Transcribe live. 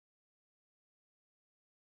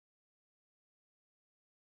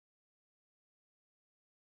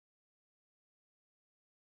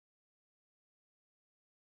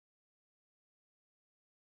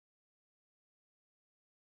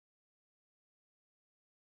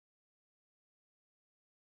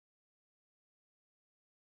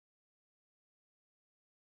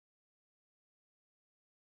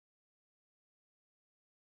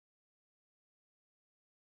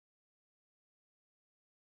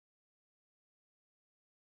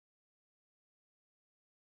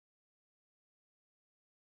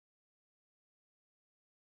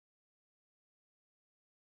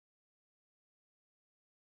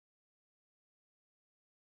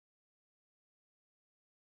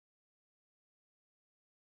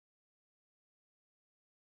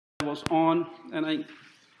was on, and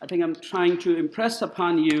I think I'm trying to impress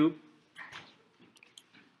upon you,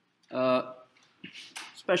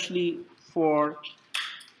 especially for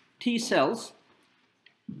T cells,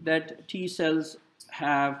 that T cells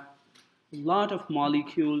have a lot of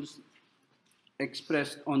molecules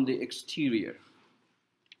expressed on the exterior.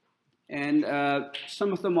 And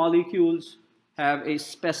some of the molecules have a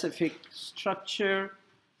specific structure.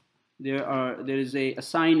 There is a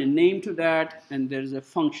assigned name to that, and there is a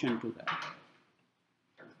function to that.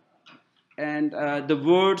 And the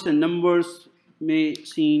words and numbers may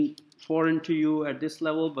seem foreign to you at this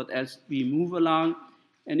level, but as we move along,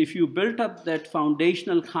 and if you built up that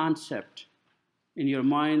foundational concept in your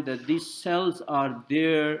mind that these cells are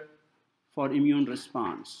there for immune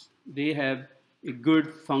response, they have a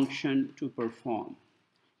good function to perform.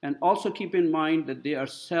 And also keep in mind that they are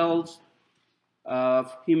cells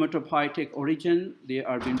of hematopoietic origin. They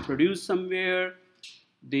are being produced somewhere.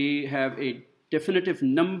 They have a definitive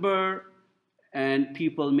number, and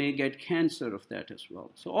people may get cancer of that as well.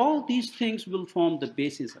 So all these things will form the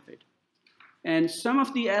basis of it. And some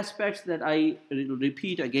of the aspects that I will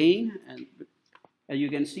repeat again, and as you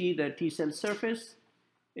can see, the T cell surface,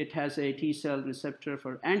 it has a T cell receptor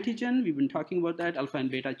for antigen. We've been talking about that, alpha and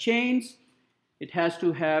beta chains. It has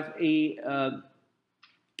to have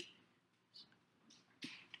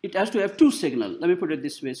two signals. Let me put it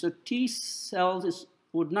this way. So T cells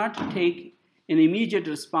would not take an immediate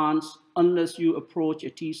response unless you approach a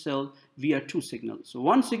T cell via two signals. So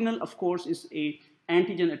one signal, of course, is an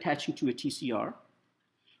antigen attaching to a TCR.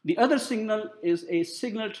 The other signal is a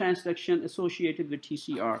signal transduction associated with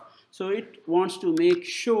TCR. So it wants to make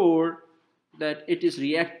sure that it is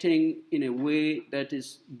reacting in a way that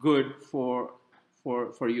is good for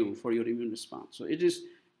you, for your immune response. So it is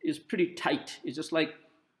pretty tight. It's just like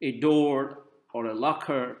a door or a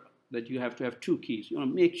locker that you have to have two keys. You want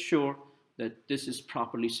to make sure that this is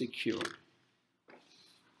properly secured.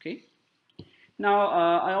 Okay. Now,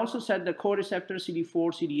 I also said the co-receptor CD4,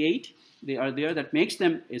 CD8, they are there. That makes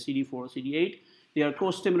them a CD4, CD8. They are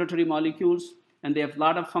co-stimulatory molecules, and they have a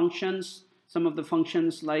lot of functions. Some of the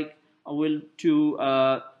functions like will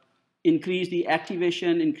to increase the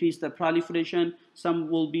activation, increase the proliferation. Some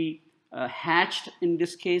will be hatched in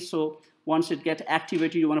this case. So once it gets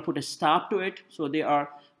activated, you want to put a stop to it. So they are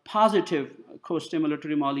positive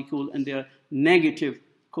co-stimulatory molecule, and they are negative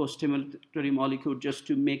co-stimulatory molecule, just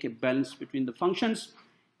to make a balance between the functions.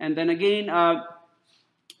 And then again,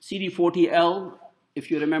 CD40L, if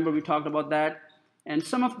you remember, we talked about that. And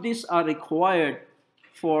some of these are required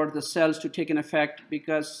for the cells to take an effect,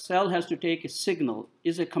 because cell has to take a signal,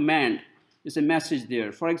 is a command, is a message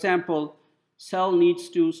there. For example, cell needs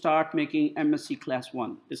to start making MSC class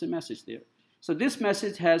 1. There's a message there. So this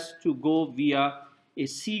message has to go via a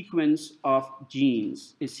sequence of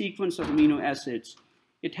genes, a sequence of amino acids.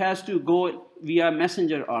 It has to go via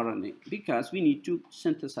messenger RNA, because we need to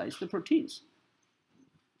synthesize the proteins.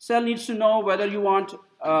 Cell needs to know whether you want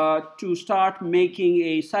to start making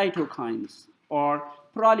a cytokines or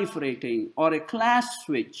proliferating or a class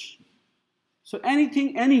switch. So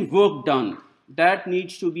any work done, that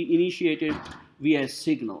needs to be initiated via a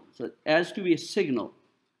signal. So it has to be a signal.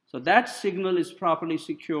 So that signal is properly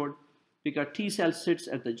secured because T cell sits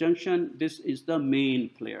at the junction. This is the main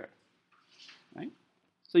player, right?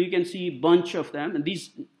 So you can see a bunch of them, and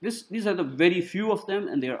these are the very few of them,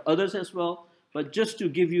 and there are others as well. But just to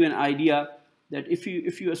give you an idea that if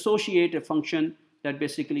you associate a function, that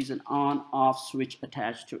basically is an on-off switch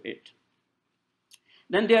attached to it.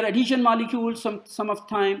 Then there are adhesion molecules some of the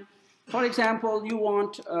time. For example, you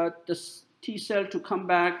want the T cell to come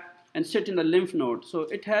back and sit in the lymph node. So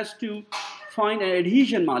it has to find an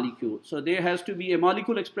adhesion molecule. So there has to be a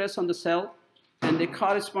molecule expressed on the cell and the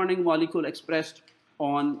corresponding molecule expressed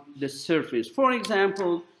on the surface. For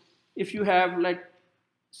example, if you have like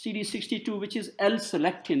CD62, which is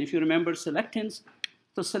L-selectin, if you remember selectins.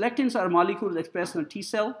 So selectins are molecules expressed on a T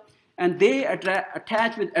cell, and they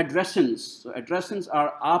attach with addressins. So addressins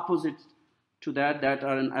are opposite to that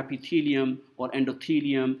are in epithelium or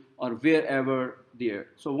endothelium or wherever there.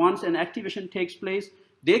 So once an activation takes place,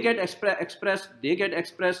 they get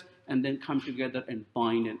expressed, and then come together and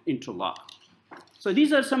bind and interlock. So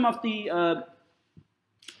these are some of the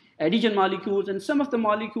adhesion molecules, and some of the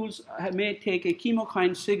molecules may take a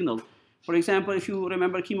chemokine signal. For example, if you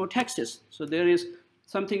remember chemotaxis, so there is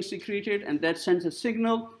something secreted and that sends a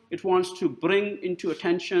signal. It wants to bring into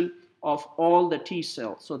attention of all the T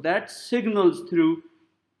cells. So that signals through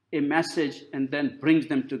a message and then brings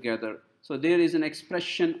them together. So there is an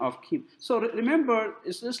expression of chemo. So remember,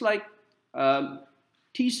 it's just like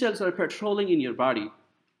T cells are patrolling in your body.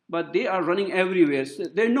 but they are running everywhere. So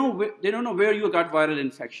they don't know where you got viral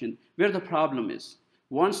infection, where the problem is.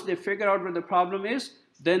 Once they figure out where the problem is,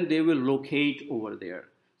 then they will locate over there.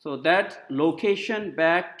 So that location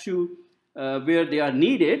back to where they are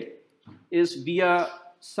needed is via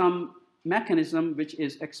some mechanism which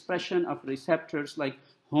is expression of receptors like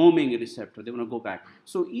homing receptor. They want to go back.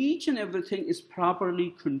 So each and everything is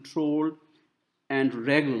properly controlled and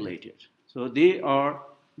regulated. So they are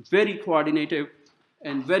very coordinated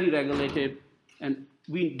and very regulated, and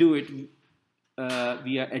we do it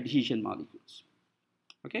via adhesion molecules.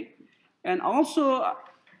 Okay? And also,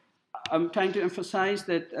 I'm trying to emphasize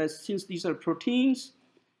that since these are proteins,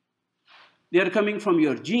 they are coming from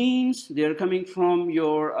your genes, they are coming from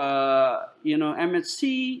your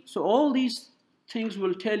MHC. So all these things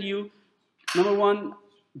will tell you, number one,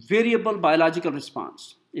 variable biological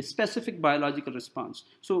response, a specific biological response.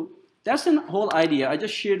 So that's the whole idea. I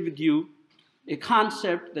just shared with you a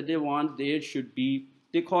concept that they want there should be,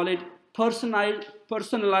 they call it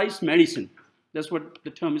personalized medicine. That's what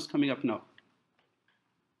the term is coming up now.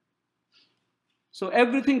 So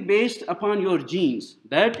everything based upon your genes,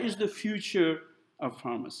 that is the future of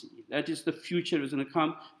pharmacy. That is the future is going to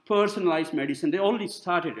come, personalized medicine. They already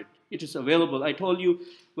started it. It is available. I told you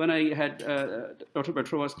when I had Dr.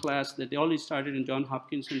 Petrova's class that they already started in Johns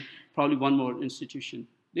Hopkins and probably one more institution.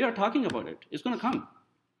 They are talking about it. It's going to come.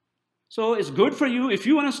 So it's good for you. If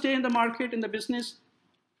you want to stay in the market, in the business,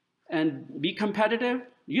 and be competitive,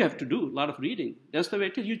 you have to do a lot of reading. That's the way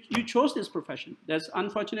it is. You chose this profession. That's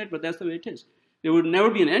unfortunate, but that's the way it is. There would never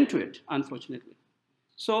be an end to it, unfortunately.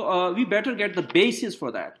 So we better get the basis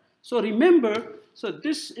for that. So remember, so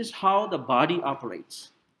this is how the body operates.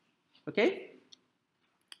 Okay?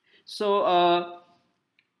 So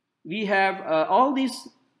we have all these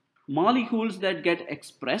molecules that get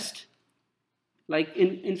expressed. Like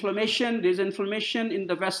in inflammation, there's inflammation in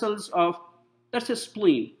the vessels of, that's a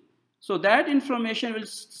spleen. So that inflammation will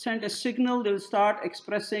send a signal, they will start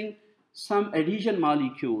expressing some adhesion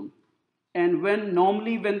molecule. And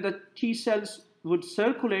normally when the T cells would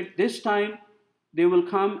circulate, this time they will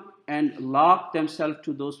come and lock themselves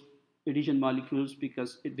to those adhesion molecules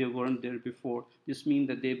because they weren't there before. This means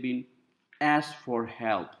that they've been asked for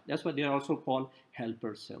help. That's why they are also called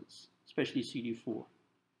helper cells, especially CD4,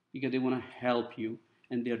 because they want to help you,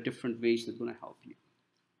 and there are different ways they're going to help you.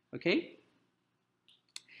 Okay?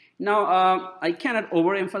 Now, I cannot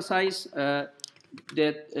overemphasize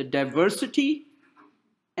that diversity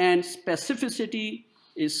and specificity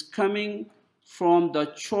is coming from the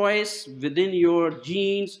choice within your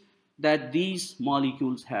genes that these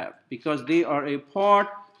molecules have, because they are a part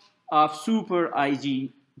of super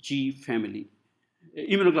IgG family,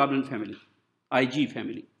 immunoglobulin family, Ig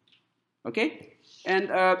family. Okay?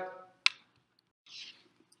 And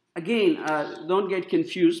again, don't get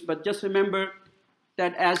confused, but just remember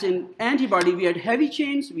that as in antibody, we had heavy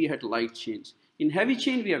chains, we had light chains. In heavy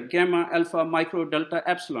chain, we have gamma, alpha, micro, delta,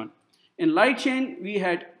 epsilon. In light chain, we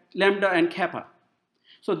had lambda and kappa.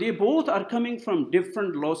 So they both are coming from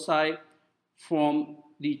different loci from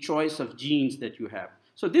the choice of genes that you have.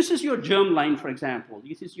 So this is your germ line, for example.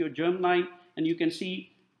 This is your germ line, and you can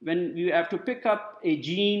see when you have to pick up a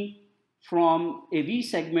gene from a V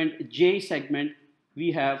segment, a J segment,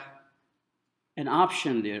 we have an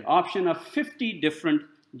option there, option of 50 different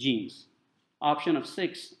genes, option of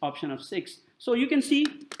 6, option of 6. So you can see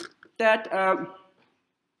that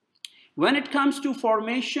when it comes to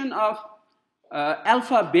formation of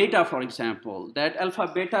alpha beta, for example, that alpha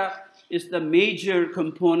beta is the major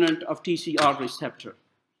component of TCR receptor,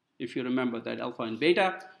 if you remember that alpha and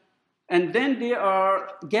beta. And then there are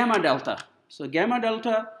gamma delta. So gamma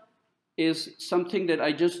delta is something that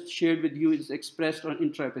I just shared with you, is expressed on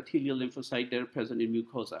intraepithelial lymphocyte that are present in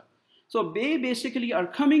mucosa. So they basically are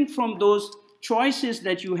coming from those choices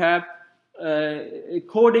that you have, a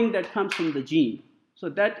coding that comes from the gene. So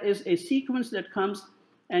that is a sequence that comes,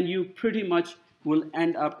 and you pretty much will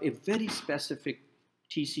end up a very specific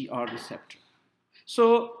TCR receptor.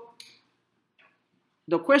 So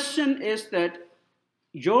the question is that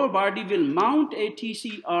your body will mount a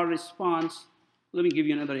TCR response. Let me give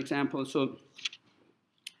you another example. So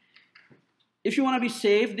if you want to be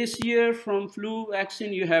safe this year from flu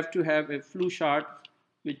vaccine, you have to have a flu shot,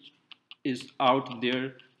 which is out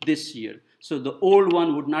there this year. So the old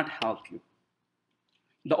one would not help you.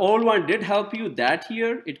 The old one did help you that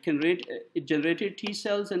year. It generated T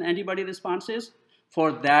cells and antibody responses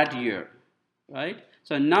for that year, right?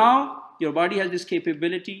 So now your body has this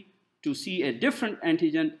capability to see a different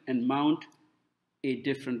antigen and mount a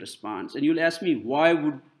different response. And you'll ask me, why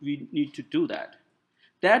would we need to do that?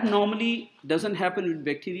 That normally doesn't happen with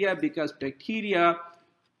bacteria, because bacteria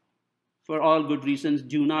for all good reasons,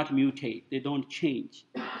 do not mutate. They don't change.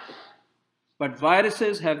 But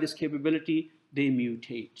viruses have this capability. They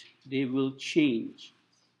mutate. They will change.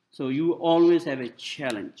 So you always have a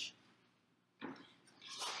challenge.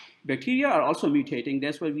 Bacteria are also mutating.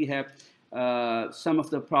 That's why we have some of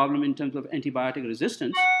the problem in terms of antibiotic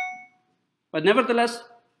resistance. But nevertheless,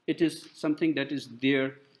 it is something that is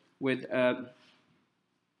there with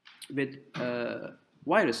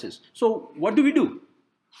viruses. So what do we do?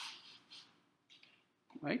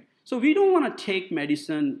 Right? So we don't want to take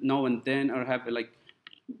medicine now and then, or have like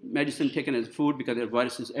medicine taken as food, because there are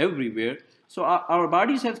viruses everywhere. So our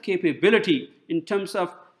bodies have capability in terms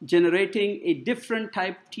of generating a different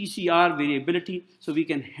type TCR variability, so we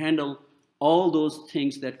can handle all those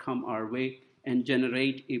things that come our way and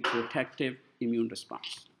generate a protective immune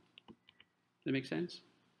response. Does that make sense?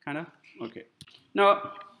 Kind of? Okay.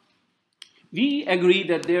 Now, we agree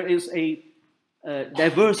that there is a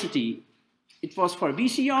diversity. It was for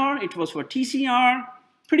BCR, it was for TCR,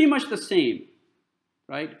 pretty much the same,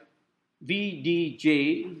 right?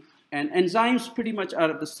 VDJ and enzymes pretty much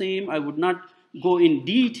are the same. I would not go in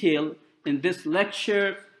detail in this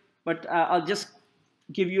lecture, but I'll just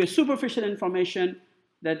give you a superficial information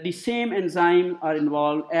that the same enzyme are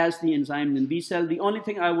involved as the enzymes in B cell. The only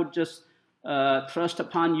thing I would just thrust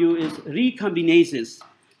upon you is recombinases.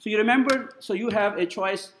 So you remember, so you have a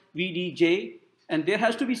choice VDJ, and there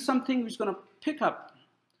has to be something which is going to pick up.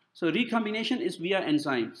 So recombination is via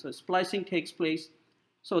enzyme. So splicing takes place.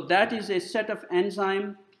 So that is a set of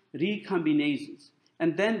enzyme recombinases.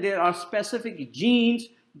 And then there are specific genes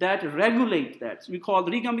that regulate that. So we call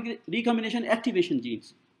the recombination activation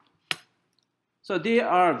genes. So they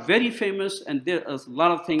are very famous, and there is a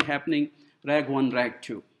lot of things happening, RAG1,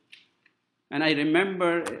 RAG2. And I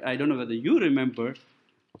remember, I don't know whether you remember,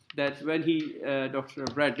 that when Dr.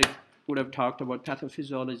 Bradley would have talked about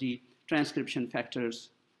pathophysiology, transcription factors,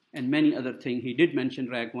 and many other things, he did mention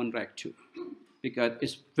RAG1, RAG2, because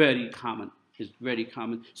it's very common. It's very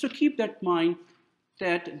common. So keep that in mind,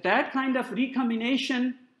 that that kind of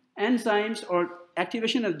recombination enzymes or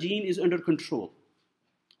activation of gene is under control.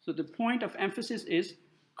 So the point of emphasis is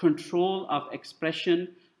control of expression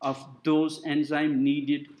of those enzymes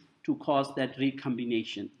needed to cause that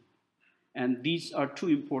recombination. And these are two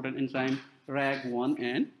important enzymes, RAG1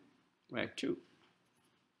 and RAG2.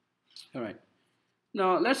 All right.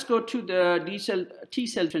 Now let's go to the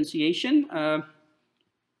T-cell differentiation.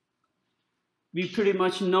 We pretty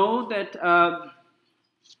much know that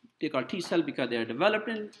they call T-cell because they are developed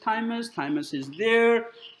in thymus. Thymus is there.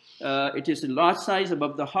 It is a large size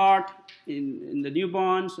above the heart in the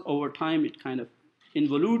newborns. Over time, it kind of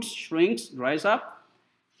involutes, shrinks, dries up.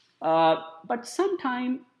 But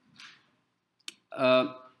sometimes,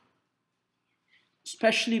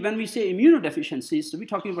 especially when we say immunodeficiencies, so we're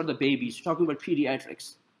talking about the babies, we're talking about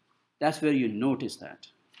pediatrics. That's where you notice that,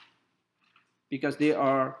 because they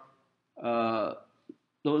are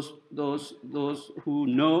those who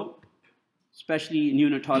know, especially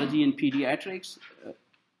neonatology and pediatrics.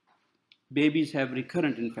 Babies have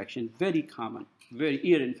recurrent infection, very common,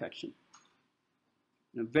 ear infection.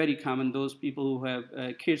 Very common. Those people who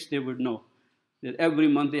have kids, they would know that every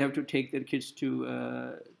month they have to take their kids to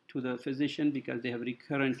the physician because they have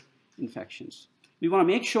recurrent infections. We want to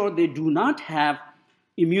make sure they do not have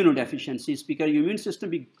immunodeficiencies, because your immune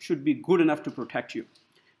system should be good enough to protect you.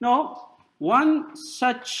 Now, one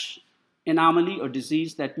such anomaly or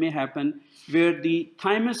disease that may happen where the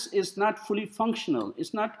thymus is not fully functional,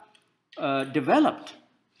 it's not developed,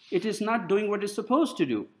 it is not doing what it's supposed to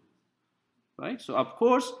do, right? So of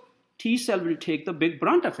course, T cell will take the big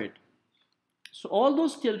brunt of it. So all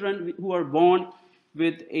those children who are born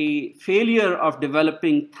with a failure of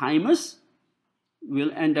developing thymus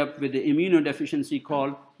will end up with the immunodeficiency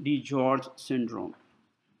called DiGeorge syndrome.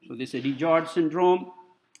 So this is a DiGeorge syndrome,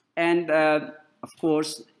 and of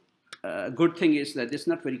course, good thing is that it's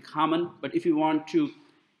not very common, but if you want to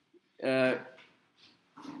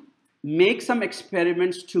make some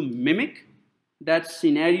experiments to mimic that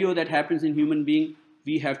scenario that happens in human being,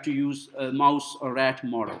 we have to use a mouse or rat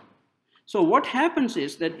model. So what happens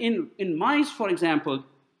is that in mice, for example,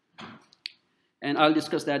 and I'll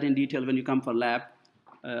discuss that in detail when you come for lab,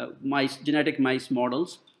 genetic mice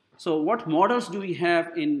models. So what models do we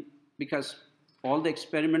have because all the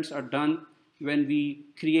experiments are done when we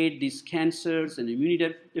create these cancers and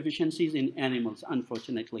immunodeficiencies in animals,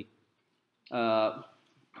 unfortunately.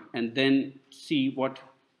 And then see what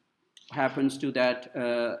happens to that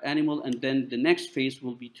animal, and then the next phase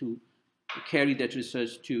will be to carry that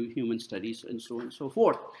research to human studies and so on and so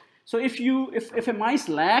forth. So if a mice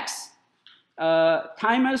lacks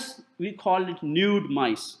thymus, we call it nude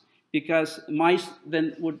mice. because mice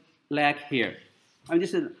then would lack hair. I mean,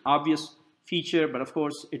 this is an obvious feature, but of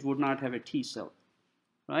course, it would not have a T cell,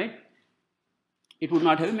 right? It would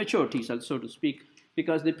not have a mature T cell, so to speak,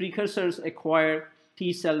 because the precursors acquire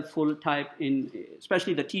T cell full type in,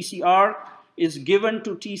 especially the TCR is given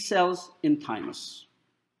to T cells in thymus.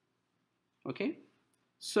 Okay,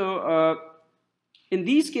 so in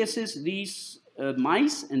these cases, these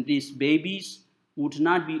mice and these babies would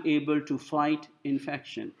not be able to fight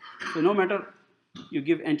infection. So no matter you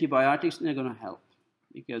give antibiotics, they're going to help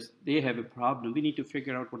because they have a problem. We need to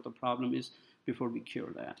figure out what the problem is before we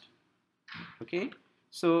cure that. Okay,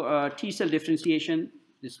 so T cell differentiation,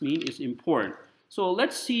 this means, is important. So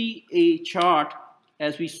let's see a chart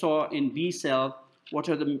as we saw in B cell. What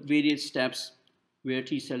are the various steps where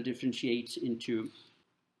T cell differentiates into?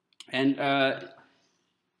 And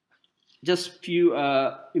just few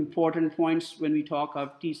important points when we talk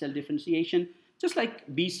of T cell differentiation. Just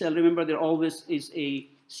like B cell, remember there always is a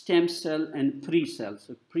stem cell and pre-cell,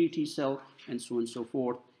 so pre-T cell and so on and so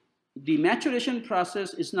forth. The maturation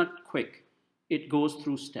process is not quick. It goes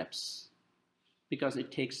through steps because it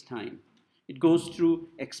takes time. It goes through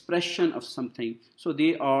expression of something. So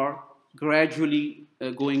they are gradually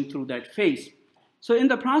going through that phase. So in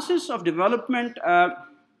the process of development,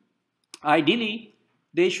 ideally,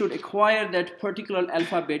 they should acquire that particular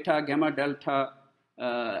alpha, beta, gamma, delta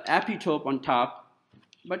epitope on top.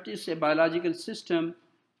 But it's a biological system,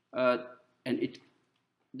 and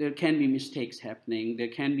there can be mistakes happening. There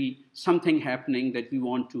can be something happening that we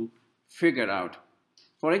want to figure out.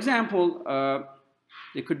 For example,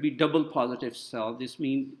 there could be double positive cell. This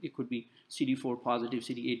means it could be CD4 positive,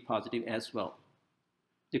 CD8 positive as well.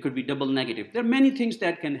 There could be double negative. There are many things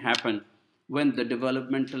that can happen when the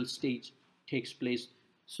developmental stage takes place.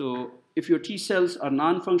 So if your T cells are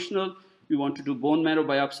non-functional, you want to do bone marrow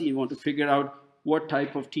biopsy, you want to figure out what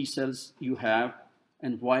type of T cells you have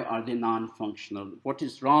and why are they non-functional, what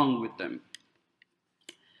is wrong with them.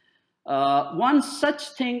 One such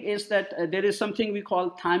thing is that there is something we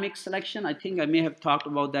call thymic selection. I think I may have talked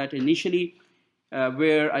about that initially,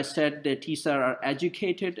 where I said the T cells are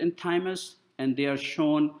educated in thymus and they are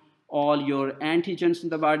shown all your antigens in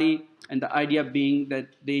the body, and the idea being that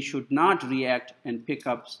they should not react and pick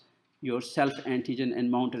up your self-antigen and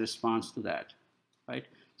mount a response to that, right?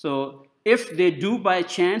 So if they do by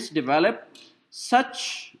chance develop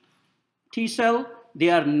such T cell, they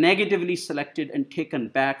are negatively selected and taken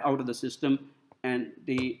back out of the system, and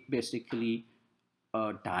they basically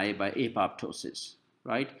die by apoptosis,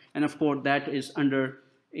 right? And of course, that is under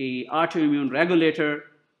a autoimmune regulator,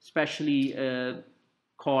 especially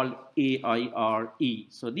called AIRE.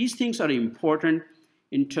 So these things are important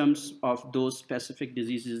in terms of those specific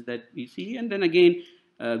diseases that we see. And then again,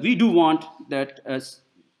 we do want that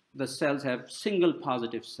the cells have single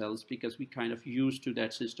positive cells because we kind of used to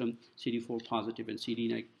that system, CD4 positive and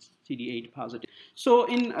CD8 positive. So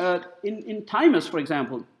in thymus, for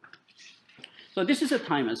example, so this is a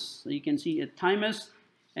thymus. So you can see a thymus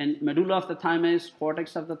and medulla of the thymus,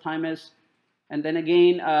 cortex of the thymus, and then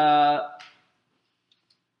again,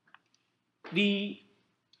 the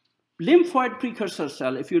lymphoid precursor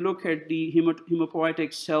cell, if you look at the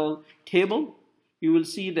hematopoietic cell table, you will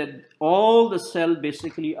see that all the cells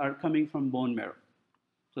basically are coming from bone marrow.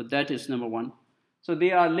 So that is number one. So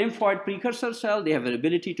they are lymphoid precursor cell. They have an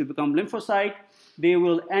ability to become lymphocyte. They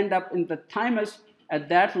will end up in the thymus. At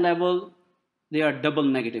that level, they are double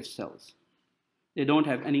negative cells. They don't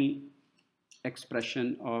have any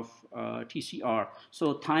expression of TCR.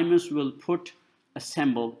 So thymus will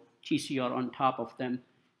assemble TCR on top of them.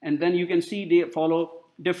 And then you can see they follow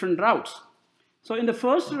different routes. So in the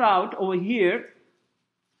first route over here,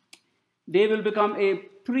 they will become a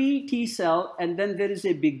pre-T cell, and then there is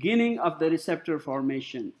a beginning of the receptor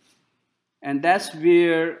formation. And that's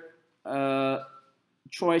where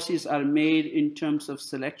choices are made in terms of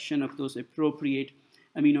selection of those appropriate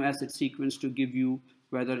amino acid sequence to give you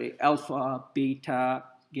whether a alpha, beta,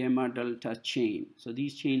 gamma, delta chain. So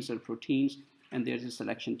these chains are proteins, and there's a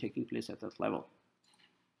selection taking place at that level.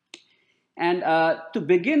 And to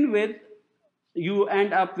begin with, you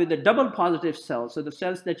end up with a double positive cell. So the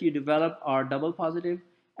cells that you develop are double positive,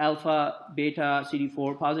 alpha, beta,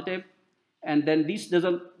 CD4 positive. And then these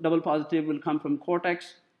double positive will come from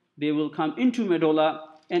cortex. They will come into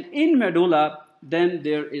medulla. And in medulla, then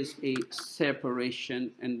there is a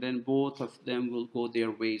separation. And then both of them will go their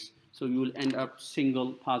ways. So you will end up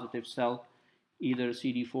single positive cell, either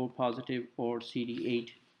CD4 positive or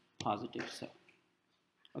CD8 positive cell.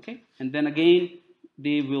 Okay? And then again,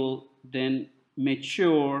 they will then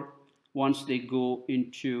mature once they go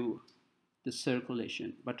into the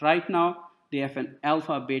circulation. But right now, they have an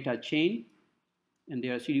alpha-beta chain, and they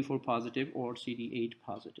are CD4 positive or CD8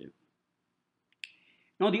 positive.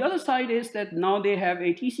 Now the other side is that now they have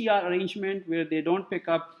a TCR arrangement where they don't pick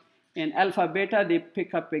up an alpha-beta, they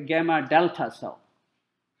pick up a gamma-delta cell.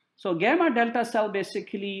 So gamma-delta cell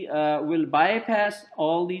basically will bypass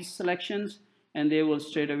all these selections, and they will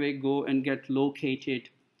straight away go and get located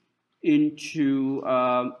into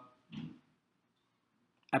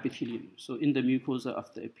epithelium, so in the mucosa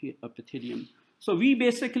of the epithelium. So we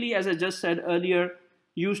basically, as I just said earlier,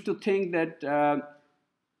 used to think that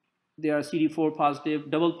they are CD4 positive,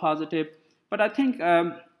 double positive, but I think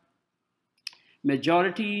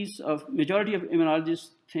majority of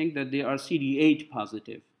immunologists think that they are CD8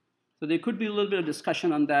 positive. So there could be a little bit of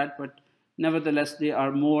discussion on that, but nevertheless, they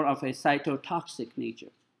are more of a cytotoxic nature.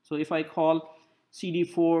 So if I call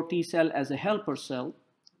CD4 T cell as a helper cell,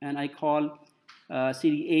 and I call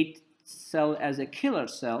CD8 cell as a killer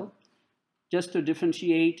cell, just to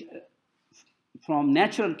differentiate from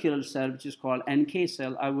natural killer cell, which is called NK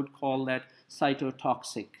cell, I would call that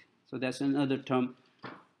cytotoxic. So that's another term,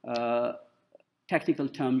 technical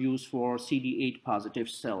term used for CD8 positive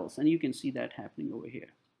cells. And you can see that happening over here.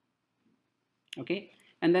 Okay,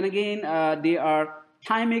 and then again, they are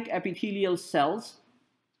thymic epithelial cells.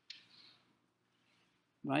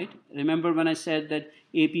 Right? Remember when I said that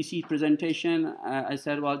APC presentation, I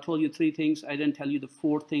said, well, I told you 3 things. I didn't tell you the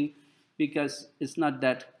 4th thing because it's not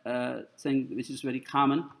that thing which is very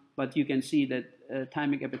common. But you can see that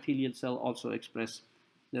thymic epithelial cell also express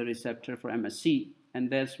the receptor for MSC. And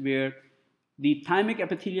that's where the thymic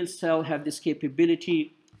epithelial cell have this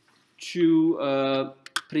capability to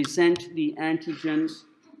present the antigens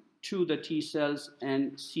to the T cells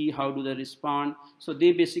and see how do they respond. So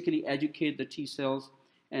they basically educate the T cells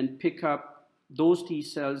and pick up those T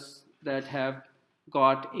cells that have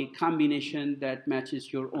got a combination that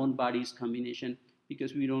matches your own body's combination,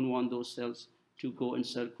 because we don't want those cells to go and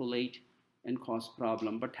circulate and cause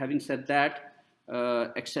problem. But having said that,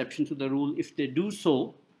 exception to the rule, if they do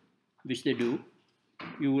so, which they do,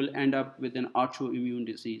 you will end up with an autoimmune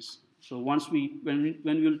disease. So once when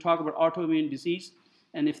we will talk about autoimmune disease,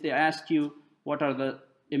 and if they ask you what are the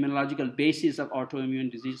immunological bases of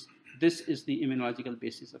autoimmune disease, this is the immunological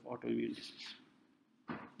basis of autoimmune disease.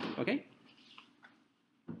 Okay?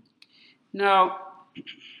 Now,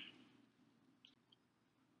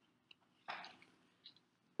 a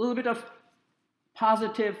little bit of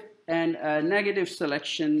positive and negative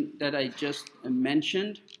selection that I just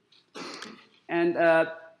mentioned. And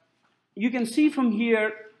you can see from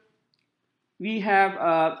here, we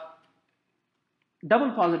have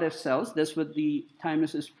double positive cells. That's what the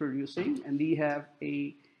thymus is producing. And we have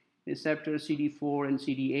a receptor CD4 and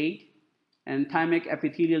CD8. And thymic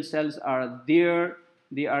epithelial cells are there.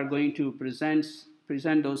 They are going to present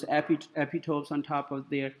those epitopes on top of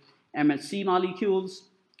their MHC molecules,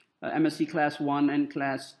 MHC class 1 and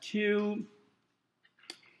class 2.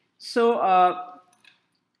 So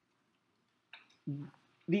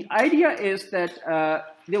the idea is that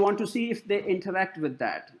they want to see if they interact with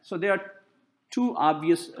that. So there are 2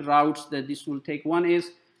 obvious routes that this will take. One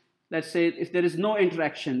is, let's say, if there is no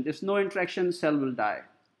interaction, cell will die.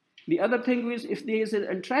 The other thing is, if there is an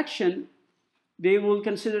interaction, they will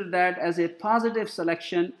consider that as a positive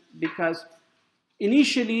selection, because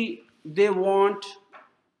initially they want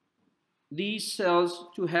these cells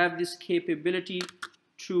to have this capability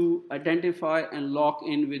to identify and lock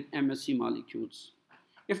in with MSC molecules.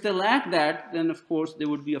 If they lack that, then of course they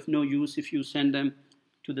would be of no use if you send them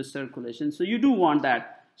to the circulation. So you do want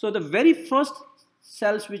that. So the very first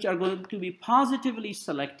cells which are going to be positively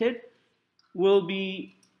selected will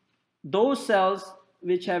be those cells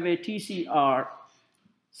which have a TCR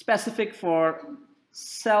specific for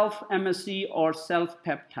self-MSC or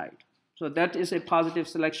self-peptide. So that is a positive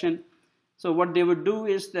selection. So what they would do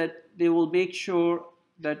is that they will make sure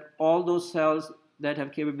that all those cells that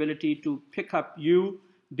have capability to pick up you,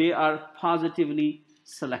 they are positively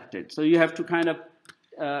selected. So you have to kind of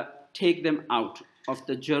take them out of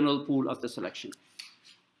the general pool of the selection.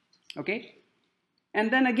 Okay? And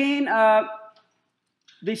then again,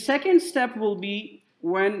 the second step will be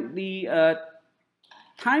when the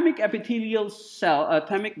thymic epithelial cell,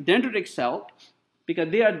 thymic dendritic cell, because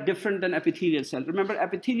they are different than epithelial cells. Remember,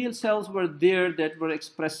 epithelial cells were there that were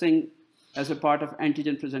expressing as a part of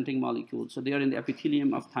antigen-presenting molecules. So they are in the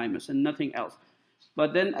epithelium of thymus and nothing else.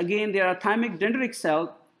 But then again, there are thymic dendritic cells.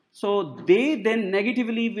 So they then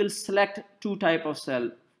negatively will select 2 types of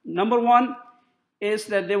cell. Number 1 is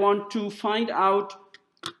that they want to find out,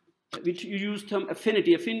 which you use term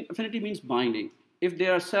affinity. Affinity means binding. If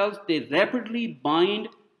there are cells, they rapidly bind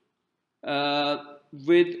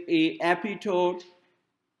with a epitope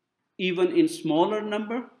even in smaller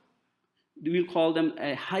number. We'll call them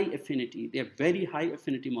a high affinity. They're very high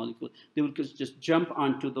affinity molecule. They will just jump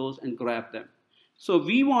onto those and grab them. So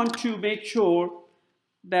we want to make sure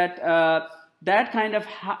that that kind of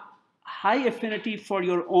high affinity for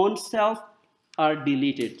your own self are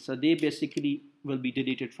deleted. So they basically will be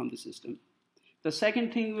deleted from the system. The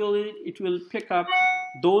second thing it will pick up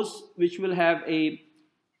those which will have a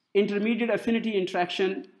intermediate affinity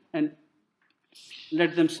interaction and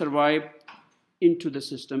let them survive into the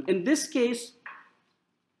system. In this case,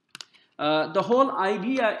 the whole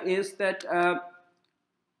idea is that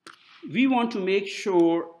we want to make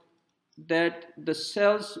sure that the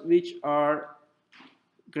cells which are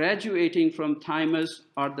graduating from thymus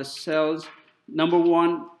are the cells, number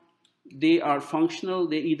one, they are functional.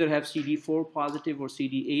 They either have CD4 positive or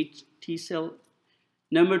CD8 T cell.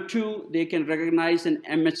 Number two, they can recognize an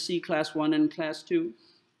MHC class 1 and class 2.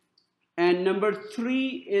 And number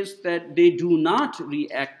three is that they do not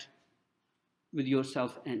react with your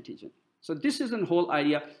self-antigen. So this is the whole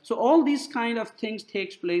idea. So all these kind of things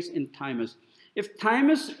takes place in thymus. If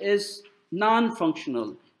thymus is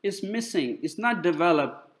non-functional, is missing, is not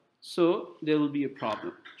developed, so there will be a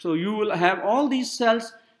problem. So you will have all these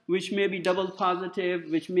cells which may be double positive,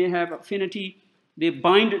 which may have affinity. They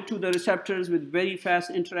bind to the receptors with very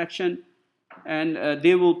fast interaction, and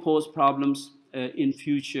they will pose problems in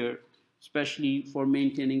future, especially for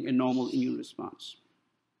maintaining a normal immune response.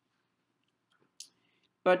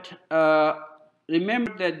 But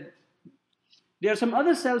remember that there are some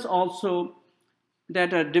other cells also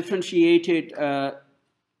that are differentiated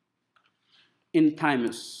in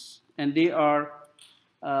thymus, and they are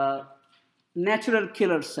natural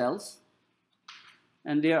killer cells,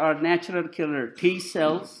 and there are natural killer T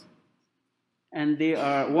cells, and they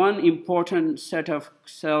are one important set of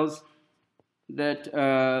cells that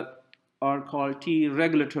are called T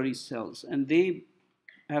regulatory cells, and they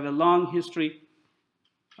have a long history.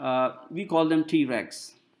 We call them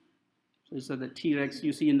T-Rex. So the T-Rex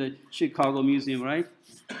you see in the Chicago Museum, right?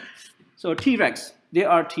 So T-Rex, they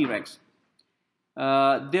are T-Rex.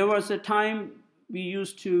 There was a time we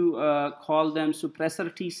used to call them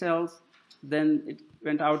suppressor T cells. Then it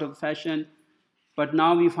went out of fashion. But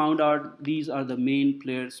now we found out these are the main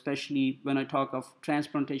players, especially when I talk of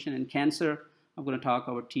transplantation and cancer. I'm going to talk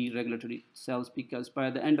about T regulatory cells because by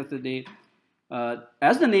the end of the day,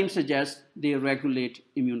 as the name suggests, they regulate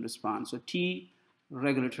immune response. So T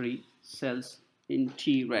regulatory cells in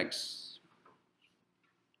T-Rex.